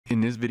In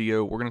this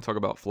video, we're going to talk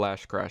about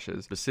flash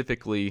crashes.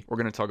 Specifically, we're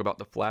going to talk about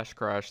the flash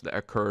crash that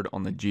occurred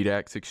on the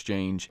GDAX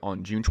exchange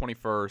on June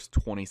 21st,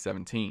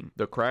 2017.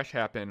 The crash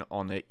happened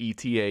on the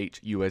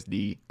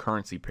ETH-USD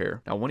currency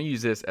pair. Now, I want to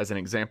use this as an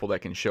example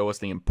that can show us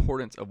the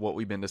importance of what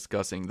we've been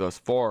discussing thus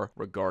far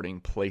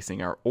regarding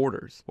placing our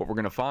orders. What we're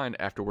going to find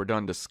after we're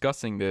done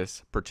discussing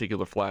this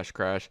particular flash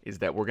crash is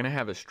that we're going to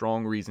have a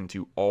strong reason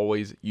to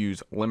always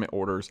use limit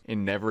orders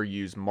and never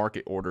use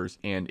market orders,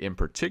 and in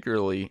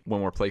particularly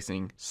when we're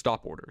placing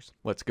stop orders.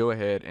 Let's go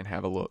ahead and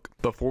have a look.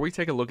 Before we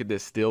take a look at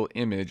this still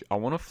image, I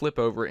want to flip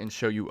over and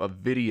show you a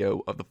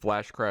video of the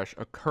flash crash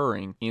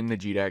occurring in the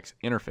GDAX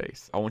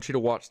interface. I want you to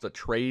watch the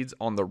trades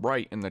on the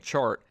right in the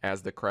chart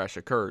as the crash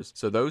occurs.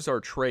 So those are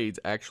trades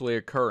actually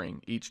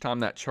occurring. Each time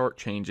that chart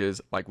changes,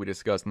 like we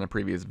discussed in the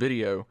previous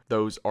video,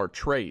 those are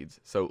trades.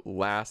 So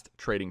last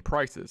trading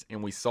prices,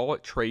 and we saw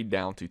it trade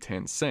down to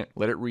 10 cents.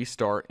 Let it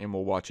restart and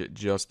we'll watch it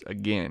just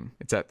again.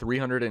 It's at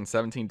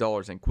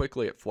 $317 and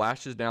quickly it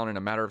flashes down in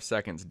a matter of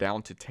seconds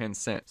down to 10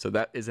 cents. So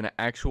that is an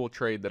actual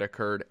trade that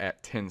occurred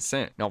at 10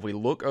 cents. Now, if we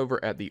look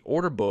over at the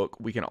order book,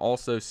 we can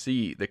also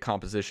see the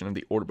composition of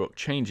the order book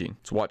changing.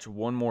 Let's watch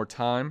one more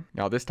time.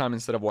 Now, this time,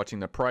 instead of watching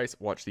the price,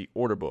 watch the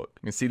order book.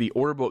 You can see the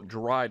order book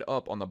dried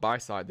up on the buy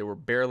side. There were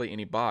barely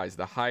any buys.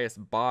 The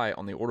highest buy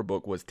on the order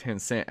book was 10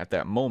 cents at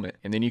that moment.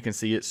 And then you can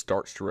see it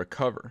starts to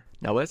recover.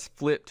 Now let's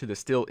flip to the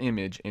still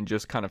image and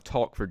just kind of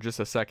talk for just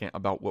a second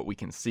about what we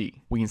can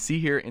see. We can see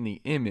here in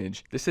the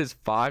image, this is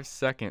 5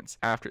 seconds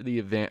after the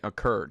event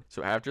occurred.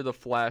 So after the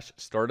flash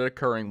started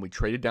occurring, we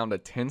traded down to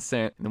 10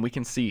 cents, and then we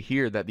can see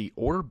here that the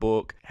order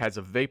book has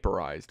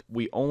vaporized.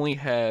 We only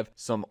have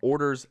some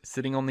orders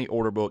sitting on the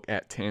order book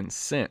at 10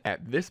 cents.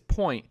 At this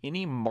point,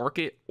 any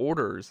market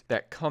orders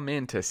that come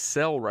in to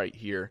sell right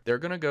here, they're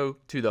going to go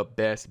to the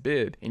best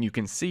bid, and you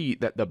can see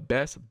that the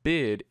best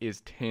bid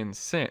is 10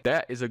 cents.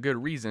 That is a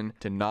good reason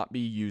to not be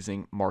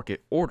using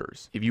market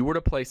orders. If you were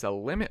to place a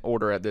limit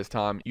order at this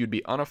time, you'd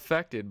be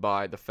unaffected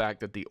by the fact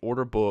that the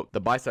order book,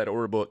 the buy side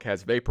order book,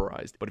 has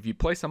vaporized. But if you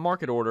place a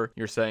market order,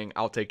 you're saying,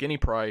 I'll take any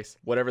price,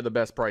 whatever the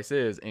best price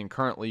is, and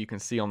currently you can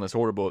see on this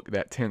order book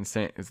that 10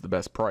 cents is the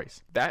best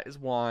price. That is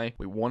why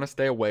we want to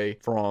stay away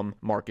from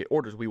market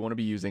orders. We want to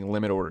be using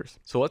limit orders.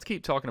 So let's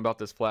keep talking about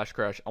this flash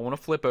crash. I want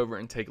to flip over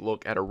and take a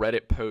look at a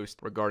Reddit post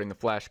regarding the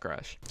flash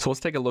crash. So let's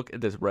take a look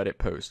at this Reddit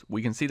post.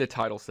 We can see the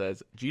title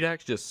says,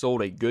 GDAX just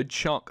sold a good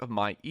chunk of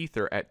my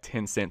ether at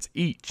 10 cents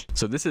each.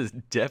 So this is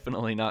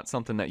definitely not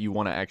something that you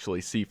want to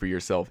actually see for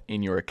yourself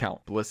in your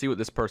account. But let's see what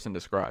this person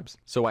describes.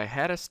 So I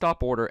had a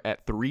stop order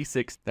at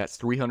that's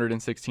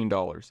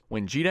 $316.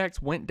 When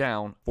GDAX went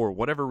down for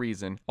whatever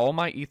reason, all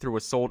my ether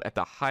was sold at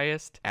the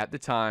highest at the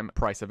time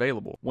price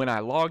available. When I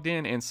logged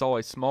in and saw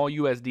a small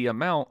USD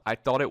amount, I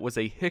thought it was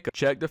a hiccup.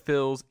 Checked the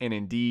fills, and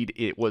indeed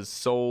it was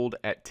sold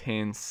at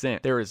 10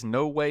 cents. There is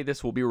no way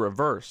this will be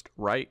reversed,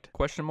 right?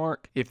 Question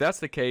mark. If that's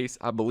the case,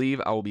 I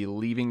believe I will be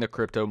leaving the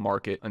crypto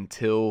market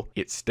until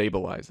it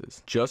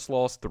stabilizes. Just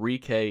lost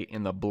 3K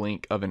in the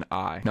blink of an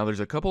eye. Now, there's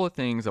a couple of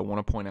things I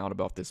want to point out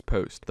about this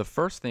post. The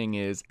first thing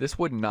is this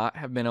would not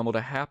have been able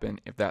to happen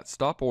if that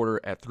stop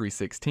order at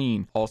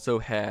 316 also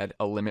had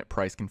a limit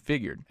price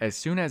configured. As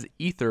soon as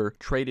ether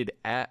traded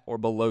at or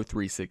below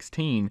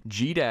 316,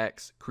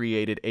 GDAX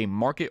created a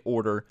market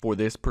order for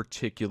this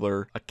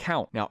particular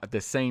account. Now, at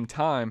the same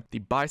time, the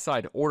buy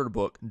side order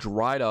book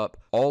dried up,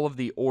 all of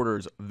the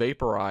orders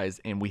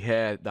vaporized, and we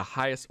had the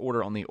highest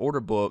order on the order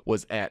book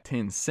was at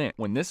 10 cents.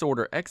 When this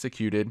order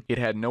executed, it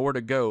had nowhere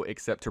to go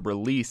except to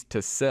release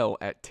to sell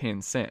at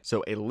 10 cents.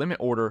 So a limit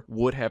order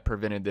would have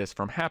prevented this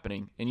from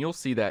happening, and you'll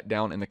see that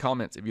down in the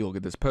comments if you look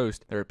at this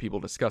post. There are people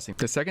discussing.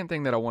 The second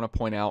thing that I want to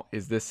point out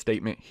is this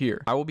statement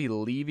here. I will be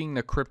leaving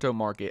the crypto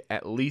market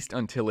at least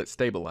until it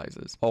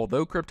stabilizes.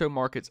 Although crypto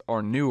markets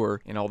are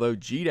newer, and although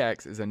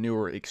GDAX is a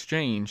newer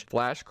exchange,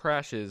 flash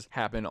crashes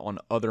happen on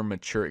other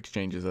mature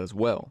exchanges as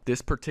well.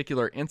 This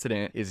particular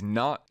incident is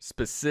not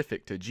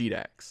specific to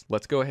GDAX.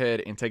 Let's go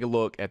ahead and take a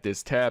look at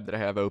this tab that I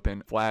have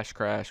open, Flash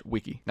Crash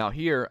Wiki. Now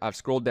here, I've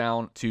scrolled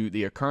down to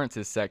the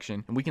occurrences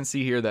section, and we can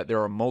see here that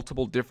there are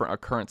multiple different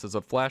occurrences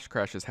of flash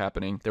crashes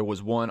happening. There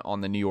was one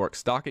on the New York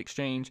Stock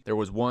Exchange. There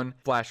was one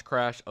flash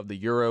crash of the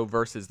euro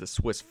versus the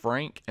Swiss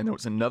franc, and there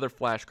was another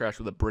flash crash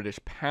with the British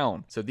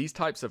pound. So these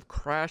types of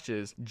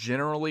crashes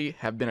generally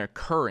have been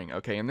occurring,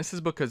 okay? And this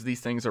is because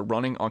these things are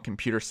running on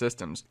computer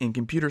systems, and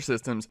computer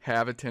systems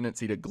have a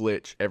tendency to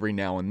glitch every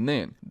now and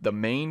then. The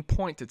main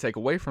point to take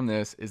away from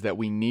this is that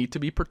we need to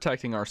be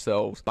protecting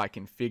ourselves by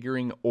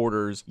configuring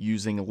orders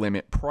using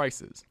limit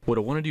prices. What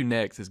I want to do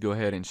next is go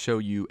ahead and show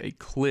you a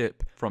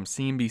clip from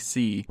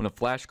CNBC when a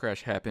flash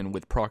crash happened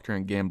with Procter &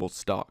 Gamble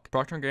stock.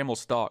 Procter & Gamble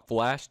stock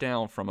flashed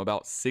down from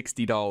about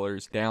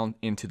 $60 down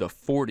into the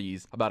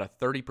 40s, about a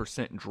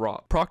 30%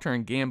 drop. Procter &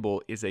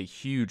 Gamble is a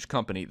huge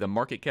company. The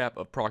market cap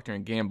of Procter &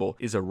 Gamble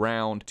is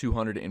around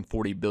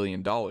 $240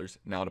 billion.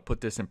 Now, to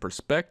put this in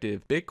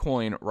perspective,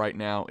 Bitcoin right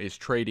now is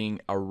trading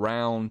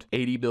around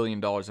 $80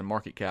 billion in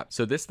market cap.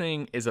 So this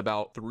thing is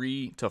about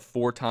 3 to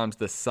 4 times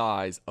the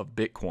size of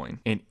Bitcoin,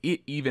 and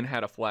it even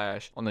had a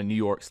flash on the New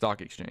York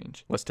Stock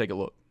Exchange. Let's take a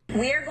look.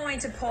 We are going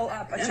to pull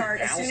up a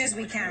chart as soon as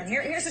we can.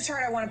 Here's a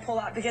chart I want to pull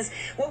up because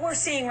what we're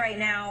seeing right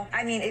now,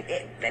 I mean,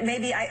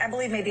 I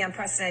believe maybe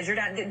unprecedented. You're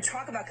not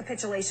talk about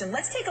capitulation.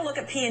 Let's take a look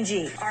at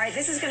P&G. All right,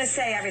 this is going to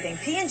say everything.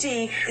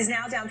 P&G is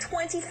now down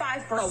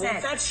 25%. Oh,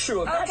 well, that's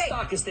true. If that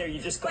stock is there, you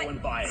just go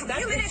and buy it.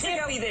 That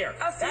can't be there.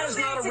 That is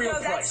not a real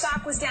price. That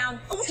stock was down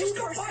 2%. Just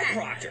go buy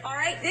Procter. All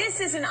right, this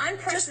is an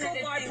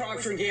unprecedented. Just go buy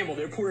Procter & Gamble.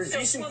 They're a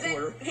decent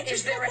quarter.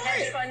 Is there a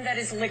hedge fund that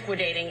is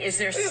liquidating? Is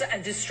there a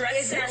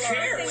distress seller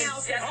or anything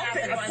else that's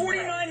happened? A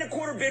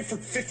 49.25 bid for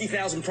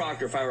 50,000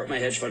 Procter if I were at my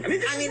hedge fund. I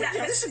mean,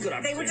 this is a good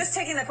opportunity. They were just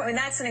taking that point. I mean,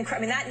 that's an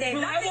incredible. I mean, that name.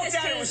 When nothing I looked has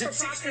at it, it changed was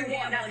for at Procter &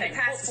 61. Gamble in the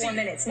past 4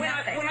 minutes. When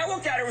I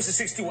looked at it, it was at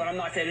 61. I'm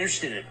not that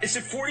interested in it. It's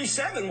at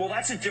 47. Well,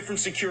 that's a different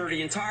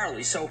security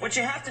entirely. So what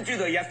you have to do,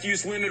 though, you have to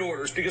use limit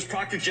orders because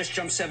Procter just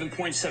jumped 7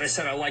 points that I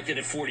said I liked it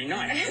at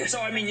 49.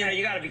 So, I mean,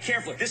 you got to be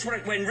careful. This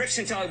when Rick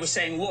Santelli was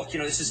saying, look,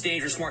 this is a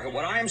dangerous market.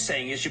 What I am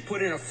saying is you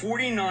put in a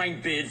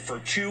 49 bid for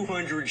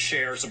 200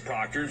 shares of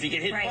Procter. If you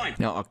get hit, fine.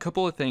 Now, a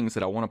couple of things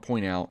that I want to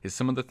point out is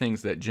some of the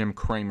things that Jim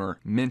Cramer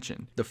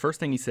mentioned. The first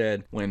thing he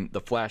said when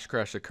the flash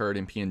crash occurred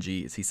in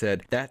P&G is he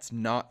said, that's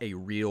not a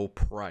real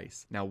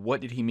price. Now,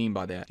 what did he mean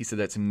by that? He said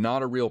that's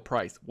not a real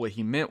price. What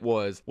he meant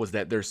was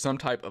that there's some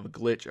type of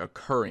glitch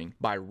occurring.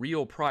 By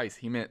real price,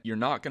 he meant you're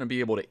not going to be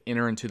able to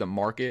enter into the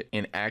market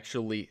and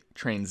actually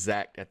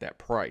transact at that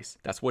price.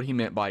 That's what he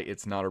meant by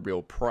it's not a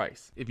real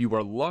price. If you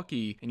were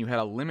lucky and you had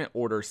a limit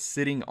order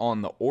sitting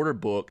on the order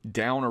book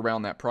down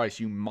around that price,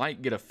 you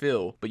might get a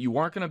fill, but you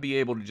weren't going to be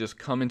able to just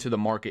come into the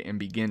market and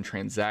begin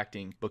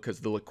transacting because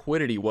the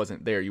liquidity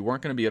wasn't there. You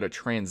weren't going to be able to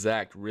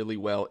transact really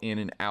well in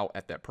and out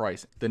at that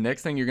price. The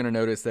next thing you're going to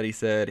notice that he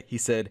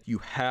said you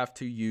have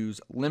to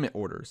use limit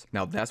orders.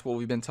 Now that's what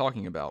we've been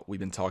talking about. We've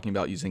been talking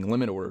about using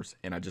limit orders,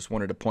 and I just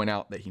wanted to point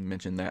out that he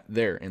mentioned that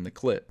there in the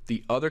clip.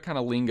 The other kind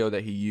of lingo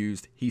that he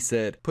used, he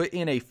said put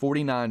in a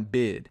 49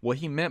 bid. What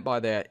he meant by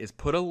that is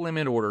put a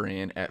limit order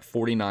in at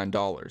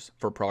 $49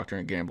 for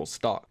Procter & Gamble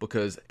stock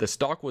because the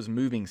stock was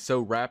moving so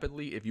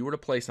rapidly. If you were to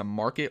place a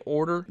market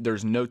order,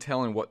 there's no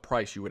telling what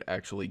price you would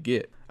actually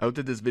get. I hope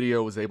that this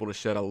video was able to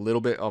shed a little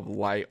bit of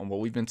light on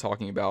what we've been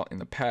talking about in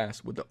the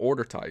past with the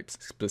order types,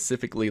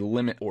 specifically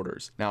limit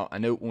orders. Now, I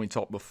know when we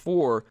talked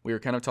before, we were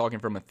kind of talking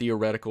from a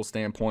theoretical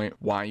standpoint,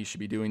 why you should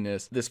be doing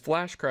this. This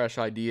flash crash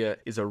idea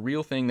is a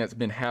real thing that's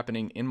been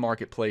happening in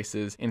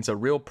marketplaces, and it's a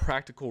real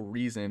practical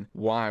reason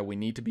why we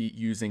need to be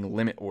using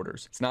limit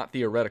orders. It's not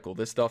theoretical.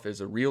 This stuff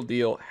is a real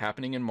deal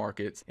happening in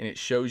markets, and it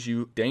shows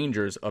you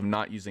dangers of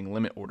not using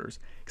limit orders,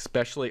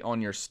 especially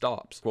on your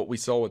stops. What we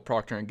saw with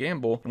Procter &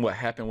 Gamble and what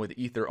happened with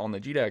Ether on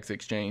the GDAX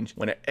exchange,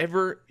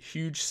 whenever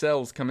huge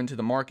sells come into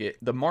the market,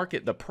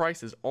 the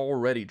price is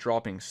already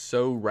dropping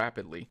so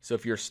rapidly. So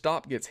if your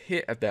stop gets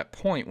hit at that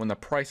point when the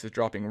price is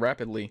dropping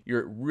rapidly,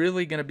 you're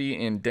really going to be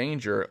in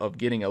danger of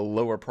getting a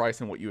lower price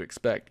than what you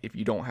expect if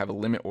you don't have a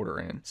limit order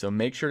in. So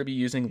make sure to be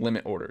using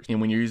limit orders. And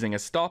when you're using a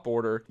stop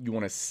order, you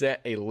want to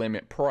set a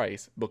limit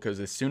price because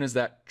as soon as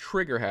that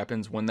trigger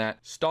happens, when that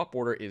stop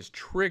order is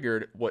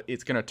triggered, what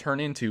it's going to turn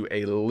into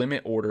a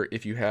limit order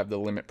if you have the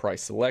limit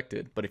price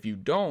selected. But if you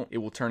don't, it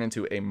will turn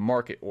into a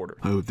market order.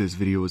 I hope this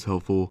video was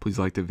helpful. Please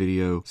like the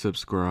video,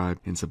 subscribe,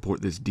 and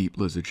support this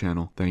DEEPLIZARD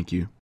channel. Thank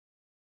you.